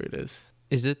keep it where it is.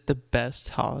 Is it the best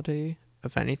holiday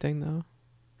of anything though?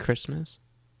 Christmas?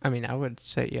 I mean, I would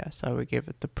say yes. I would give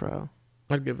it the pro.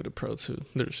 I'd give it a pro too.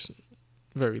 There's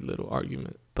very little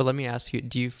argument. But let me ask you,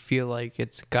 do you feel like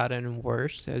it's gotten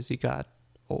worse as you got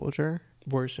older?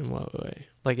 Worse in what way?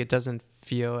 Like it doesn't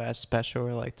feel as special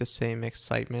or like the same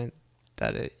excitement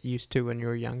that it used to when you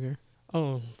were younger?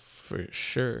 Oh, for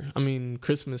sure. I mean,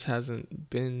 Christmas hasn't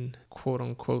been quote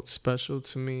unquote special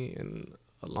to me in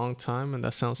a long time, and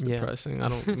that sounds depressing. I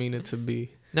don't mean it to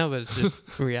be. No, but it's just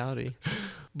reality.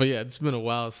 But yeah, it's been a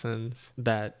while since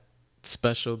that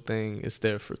special thing is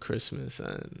there for Christmas,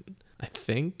 and I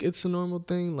think it's a normal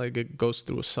thing. Like it goes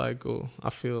through a cycle. I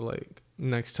feel like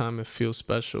next time it feels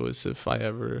special is if I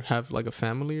ever have like a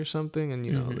family or something, and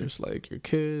there's like your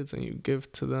kids and you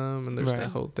give to them, and there's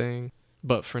that whole thing.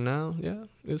 But for now, yeah,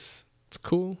 it's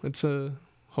cool. It's a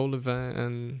whole event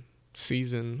and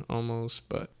season almost,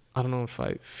 but I don't know if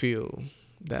I feel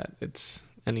that it's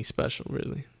any special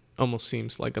really. Almost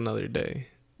seems like another day.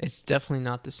 It's definitely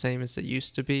not the same as it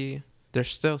used to be.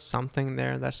 There's still something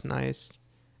there that's nice.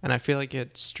 And I feel like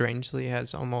it strangely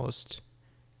has almost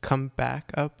come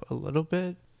back up a little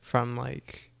bit from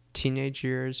like teenage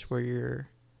years where you're,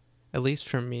 at least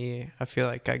for me, I feel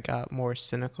like I got more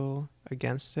cynical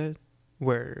against it,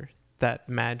 where that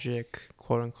magic,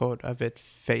 quote unquote, of it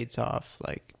fades off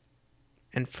like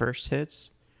and first hits.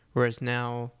 Whereas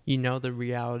now, the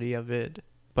reality of it,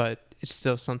 but it's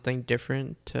still something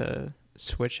different to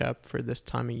switch up for this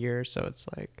time of year. So it's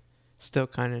like still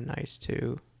kind of nice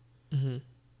too. Mm-hmm.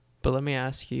 But let me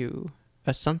ask you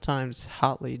a sometimes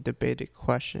hotly debated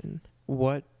question.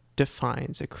 What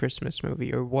defines a Christmas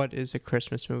movie, or what is a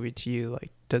Christmas movie to you?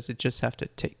 Like, does it just have to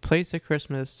take place at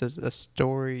Christmas? Does a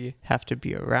story have to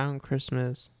be around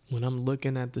Christmas? When I'm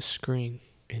looking at the screen,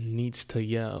 it needs to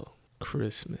yell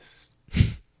Christmas.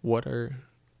 What are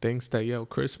things that yell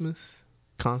Christmas?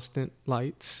 Constant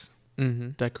lights,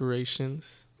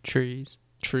 decorations, trees,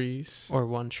 or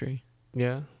one tree.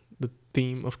 Yeah, the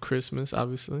theme of Christmas,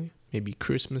 obviously. Maybe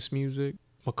Christmas music,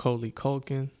 Macaulay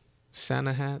Culkin,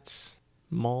 Santa hats,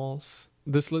 malls.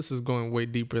 This list is going way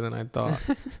deeper than I thought.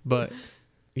 But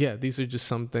yeah, these are just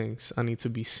some things I need to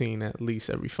be seen at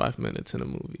least every 5 minutes in a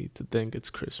movie to think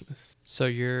it's Christmas. So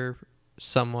you're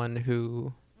someone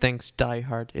who thinks Die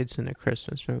Hard isn't a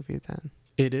Christmas movie then?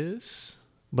 It is,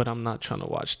 but I'm not trying to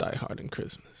watch Die Hard in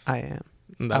Christmas. I am.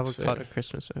 And that's I would fair. call it a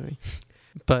Christmas movie.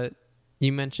 But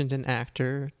you mentioned an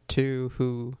actor too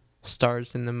who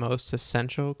stars in the most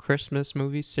essential Christmas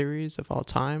movie series of all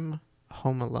time,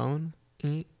 Home Alone.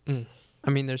 Mm-mm. I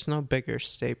mean, there's no bigger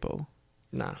staple.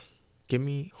 Nah. Give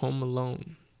me Home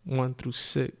Alone 1 through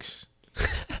 6.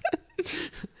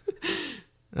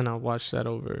 And I'll watch that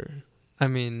over. I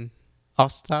mean, I'll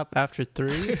stop after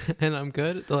 3 and I'm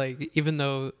good. Like, even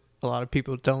though a lot of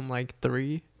people don't like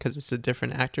 3 because it's a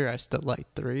different actor, I still like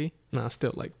 3. Nah, I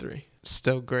still like 3.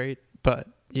 Still great. But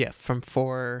yeah, from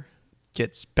 4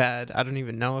 gets bad. I don't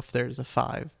even know if there's a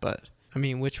 5, but I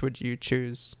mean, which would you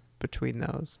choose between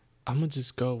those? I'm going to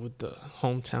just go with the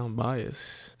hometown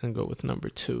bias and go with number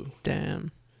 2.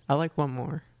 Damn. I like 1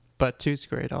 more, but 2's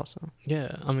great also.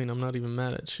 Yeah, I mean, I'm not even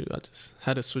mad at you. I just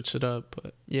had to switch it up,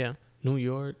 but yeah. New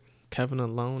York, Kevin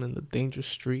alone in the dangerous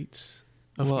streets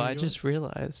of Well, New I York. just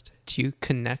realized, do you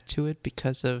connect to it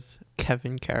because of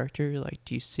Kevin character? Like,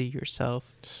 do you see yourself,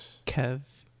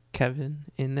 Kevin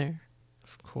in there?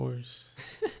 Of course.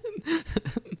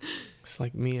 It's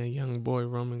like me, a young boy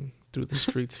roaming through the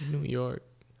streets of New York,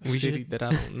 a city that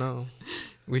I don't know.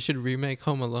 We should remake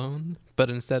Home Alone, but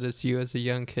instead it's you as a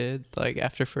young kid, like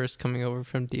after first coming over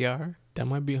from DR. That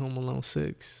might be Home Alone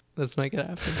 6. Let's make it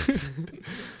happen.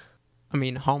 I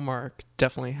mean, Hallmark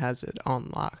definitely has it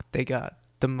on lock. They got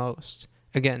the most.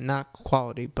 Again, not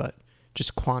quality, but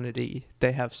just quantity.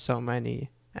 They have so many.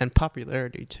 And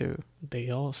popularity, too. They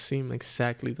all seem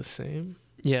exactly the same.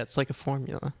 Yeah, it's like a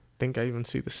formula. I think I even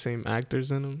see the same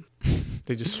actors in them.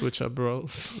 They just switch up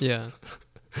roles. Yeah.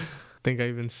 I think I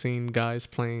even seen guys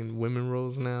playing women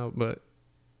roles now, but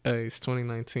hey, it's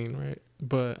 2019, right?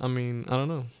 But I mean, I don't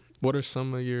know. What are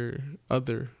some of your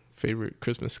other favorite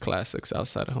Christmas classics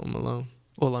outside of Home Alone?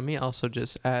 Well, let me also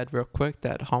just add real quick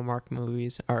that Hallmark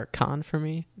movies are a con for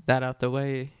me. That out the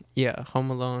way, yeah,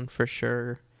 Home Alone for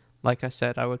sure. Like I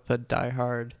said, I would put Die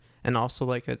Hard, and also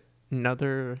like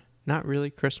another not really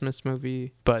Christmas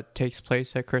movie, but takes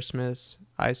place at Christmas,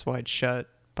 Eyes Wide Shut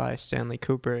by Stanley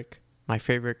Kubrick. My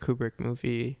favorite Kubrick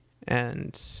movie,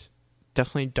 and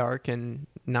definitely dark and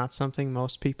not something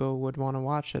most people would want to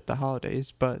watch at the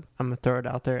holidays, but I'm going to throw it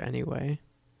out there anyway.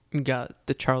 You got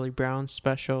the Charlie Brown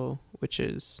special, which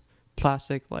is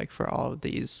classic like for all of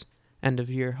these end of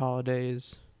year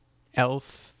holidays.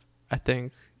 Elf, I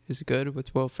think, is good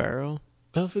with Will Ferrell.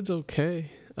 Elf, it's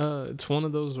okay. It's one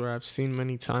of those where I've seen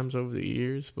many times over the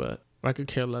years, but I could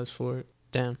care less for it.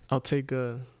 Damn. I'll take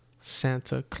a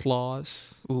Santa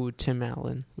Claus Ooh, Tim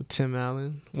Allen. with Tim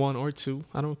Allen. 1 or 2.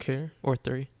 I don't care. Or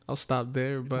 3. I'll stop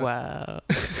there, but Wow.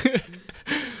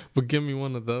 but give me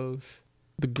one of those.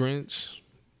 The Grinch,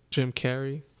 Jim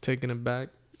Carrey, Taking It Back.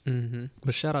 Mm-hmm.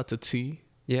 But shout out to T.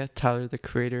 Yeah, Tyler, the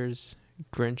Creator's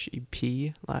Grinch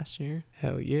EP last year.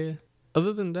 Hell yeah.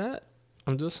 Other than that,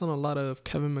 I'm just on a lot of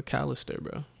Kevin McAllister,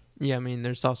 bro. Yeah, I mean,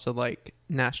 there's also like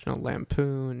National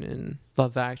Lampoon and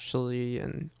Love Actually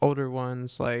and older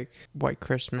ones like White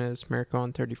Christmas, Miracle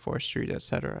on 34th Street,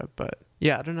 etc. But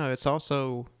yeah, I don't know. It's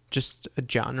also just a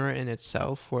genre in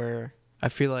itself where I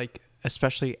feel like,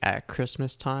 especially at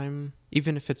Christmas time,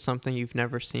 even if it's something you've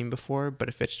never seen before, but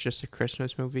if it's just a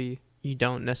Christmas movie, you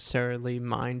don't necessarily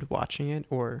mind watching it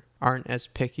or aren't as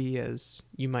picky as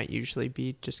you might usually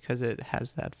be just because it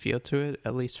has that feel to it,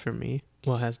 at least for me.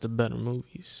 What has the better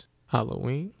movies?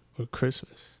 Halloween or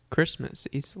Christmas? Christmas,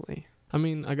 easily. I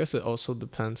mean, I guess it also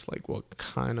depends like what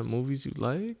kind of movies you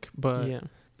like, but Yeah.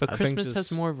 But I think Christmas has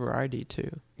just- more variety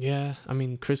too. yeah, I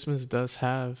mean, Christmas does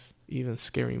have even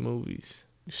scary movies.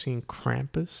 You've seen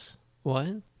Krampus?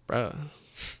 What? Bruh.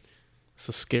 It's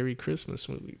a scary Christmas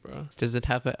movie, bro. Does it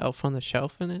have an elf on the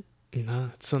shelf in it? Nah,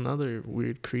 it's another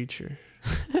weird creature.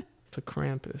 It's a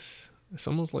Krampus. It's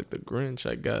almost like the Grinch,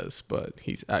 I guess, but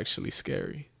he's actually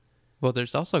scary. Well,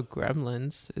 there's also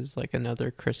Gremlins is like another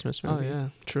Christmas movie. Oh, yeah,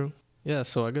 true. Yeah,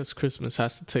 so I guess Christmas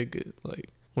has to take it, like,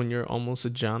 when you're almost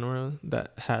a genre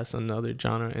that has another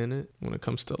genre in it, when it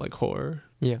comes to, like, horror,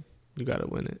 Yeah. you gotta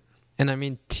win it. And I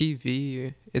mean,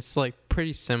 TV, it's like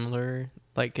pretty similar.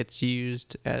 Like it's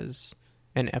used as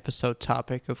an episode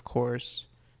topic, of course,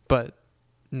 but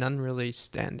none really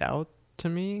stand out to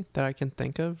me that I can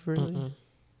think of really. Mm-mm.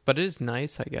 But it is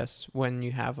nice, I guess, when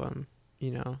you have them,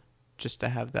 you know, just to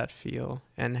have that feel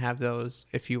and have those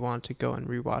if you want to go and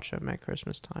rewatch them at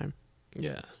Christmas time.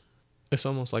 Yeah. It's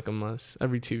almost like a must.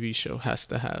 Every TV show has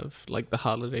to have, like, the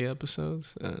holiday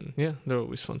episodes, and, yeah, they're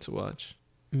always fun to watch.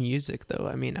 Music, though,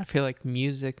 I mean, I feel like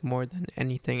music more than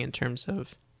anything in terms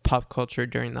of pop culture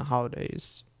during the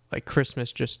holidays, like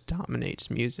Christmas just dominates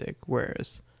music,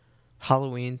 whereas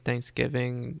Halloween,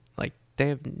 Thanksgiving, like they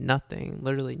have nothing,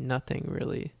 literally nothing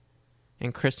really.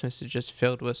 And Christmas is just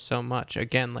filled with so much,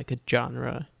 again, like a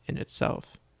genre in itself.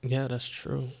 Yeah, that's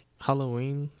true.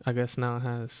 Halloween, I guess now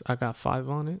has, I got 5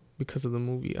 on it because of the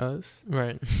movie Us.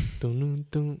 Right. Dun, dun,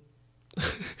 dun.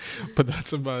 But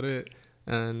that's about it.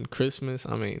 And Christmas,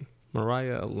 I mean,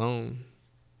 Mariah alone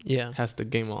Yeah, has the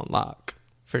game on lock.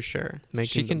 for sure. Making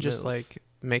She can the just mills. like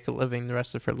make a living the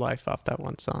rest of her life off that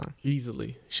one song.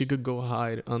 Easily. She could go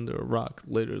hide under a rock,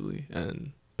 literally,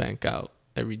 and bank out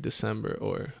every December,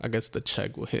 or I guess the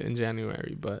check will hit in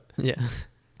January. But Yeah.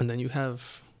 and then you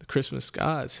have the Christmas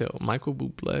gods, yo, Michael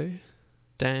Bublé.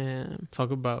 Damn.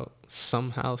 Talk about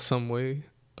somehow, some way,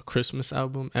 a Christmas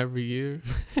album every year.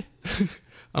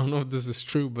 I don't know if this is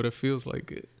true, but it feels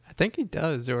like it. I think he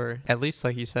does, or at least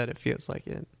like you said, it feels like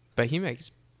it. But he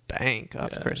makes bank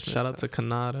off Yeah, Christmas. shout out though. to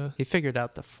Kanata. He figured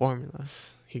out the formula.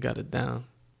 He got it down.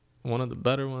 One of the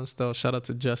better ones, though, shout out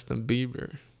to Justin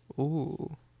Bieber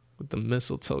Ooh. with the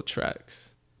mistletoe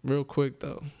tracks. Real quick,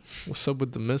 though, what's up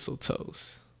with the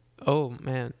mistletoes? Oh,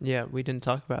 man. Yeah, we didn't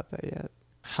talk about that yet.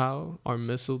 How are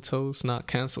mistletoes not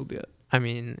canceled yet? I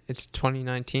mean, it's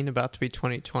 2019, about to be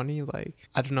 2020. Like,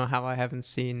 I don't know how I haven't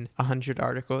seen 100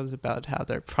 articles about how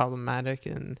they're problematic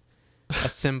and a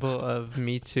symbol of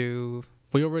Me Too.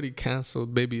 We already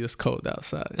canceled Baby It's Cold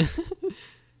Outside.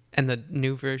 And the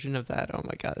new version of that, oh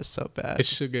my God, is so bad. It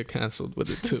should get canceled with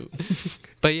it, too.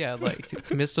 But yeah, like,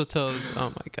 mistletoes,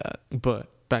 oh my God. But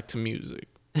back to music.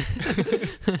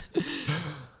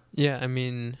 Yeah, I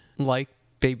mean, like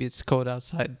Baby It's Cold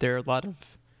Outside, there are a lot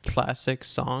of classic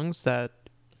songs that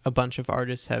a bunch of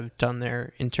artists have done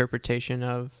their interpretation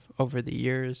of over the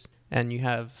years, and you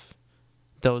have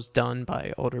those done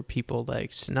by older people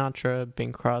like Sinatra,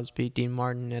 Bing Crosby, Dean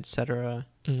Martin, etc.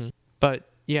 Mm-hmm. But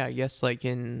yeah, I guess like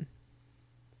and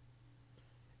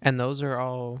those are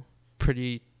all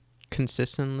pretty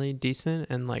consistently decent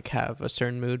and like have a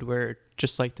certain mood where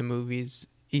just like the movies,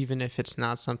 even if it's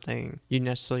not something you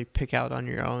necessarily pick out on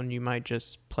your own, you might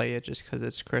just play it just because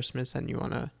it's Christmas and you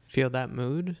want to feel that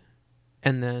mood.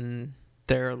 And then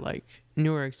there are like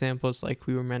newer examples, like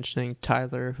we were mentioning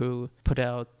Tyler, who put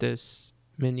out this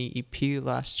mini EP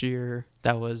last year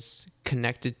that was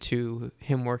connected to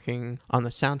him working on the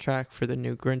soundtrack for the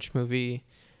new Grinch movie,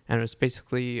 and it was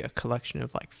basically a collection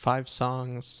of like 5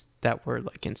 songs that were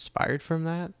like inspired from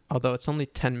that, although it's only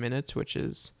 10 minutes, which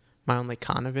is my only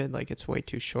con of it. Like, it's way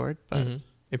too short, but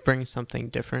it brings something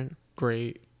different.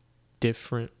 Great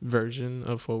different version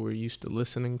of what we're used to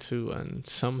listening to, and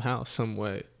somehow, some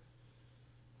way,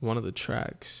 one of the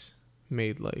tracks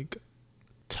made like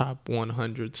top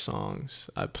 100 songs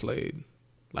I played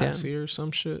last year or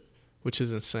some shit, which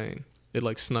is insane. It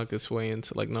like snuck its way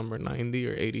into like number 90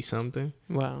 or 80 something.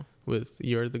 Wow. With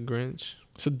You're the Grinch.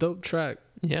 It's a dope track.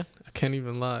 Yeah. I can't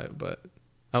even lie, but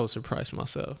I was surprised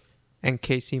myself. And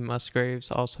Casey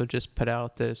Musgraves also just put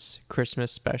out this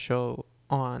Christmas special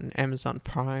on Amazon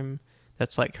Prime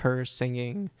that's like her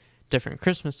singing different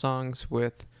Christmas songs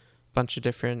with a bunch of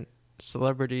different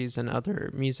celebrities and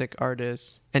other music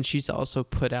artists. And she's also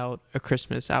put out a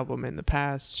Christmas album in the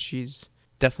past. She's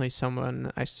definitely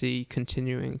someone I see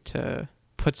continuing to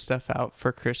put stuff out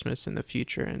for Christmas in the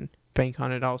future and bank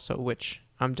on it also, which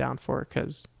I'm down for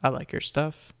because I like her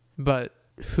stuff. But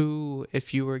who,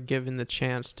 if you were given the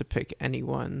chance to pick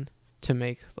anyone to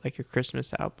make like a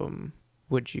Christmas album,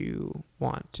 would you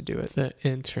want to do it? The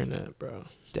internet, bro.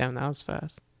 Damn, that was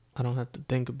fast. I don't have to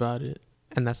think about it.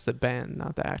 And that's the band,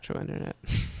 not the actual internet.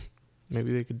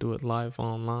 Maybe they could do it live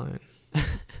online.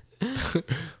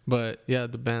 But yeah,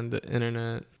 the band, the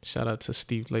internet. Shout out to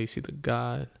Steve Lacy, the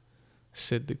God,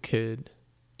 Sid the Kid.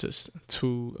 Just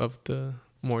 2 of the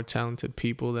more talented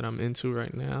people that I'm into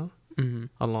right now. Mm-hmm.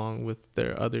 Along with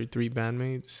their other 3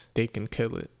 bandmates. They can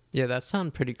kill it. Yeah, that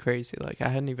sounds pretty crazy. Like, I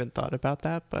hadn't even thought about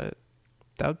that, but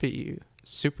that would be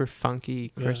super funky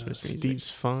Christmas music. Steve's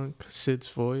funk, Sid's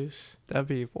voice. That'd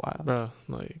be wild. Bro,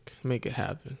 like, make it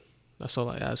happen. That's all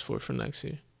I ask for next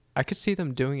year. I could see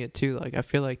them doing it too. Like, I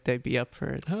feel like they'd be up for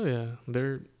it. Hell yeah.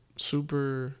 They're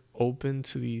super open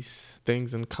to these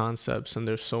things and concepts, and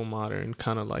they're so modern,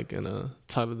 kind of like in a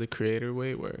Tyler the Creator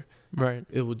way where right,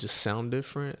 it will just sound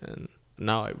different. And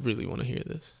now I really want to hear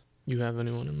this. You have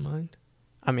anyone in mind?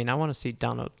 I mean, I want to see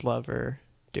Donald Glover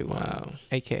do one,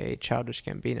 aka Childish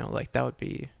Gambino. Like, that would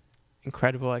be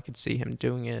incredible. I could see him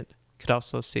doing it. Could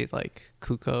also see like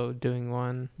Cuco doing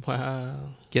one.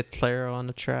 Wow. Get Claro on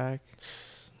the track.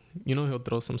 You know he'll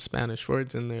throw some Spanish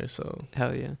words in there, so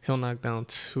hell yeah, he'll knock down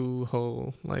 2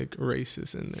 whole like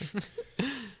races in there.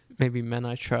 Maybe Men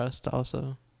I Trust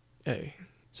also. Hey.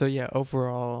 So yeah,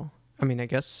 overall, I mean, I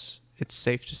guess it's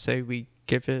safe to say we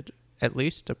give it at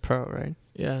least a pro, right?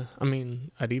 Yeah, I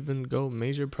mean, I'd even go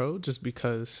major pro just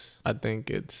because I think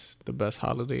it's the best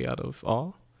holiday out of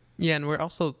all. Yeah, and we're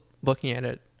also looking at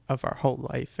it of our whole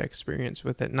life experience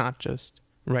with it, not just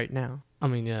right now. I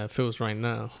mean, yeah, if it was right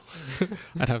now,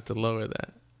 I'd have to lower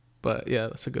that. But yeah,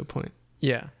 that's a good point.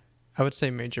 Yeah, I would say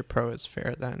major pro is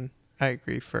fair then. I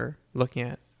agree for looking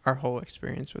at our whole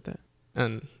experience with it.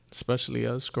 And especially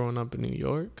us growing up in New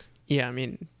York. Yeah, I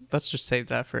mean, let's just save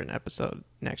that for an episode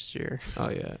next year.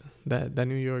 Oh yeah, that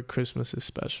New York Christmas is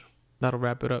special. That'll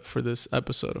wrap it up for this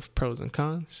episode of Pros and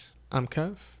Cons. I'm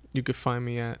Kev. You can find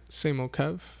me at Same Old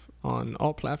Kev on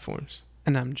all platforms.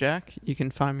 And I'm Jack. You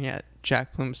can find me at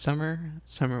Jack Bloom Summer,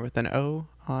 Summer with an O,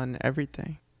 on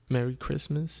everything. Merry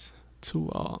Christmas to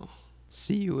all.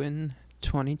 See you in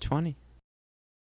 2020.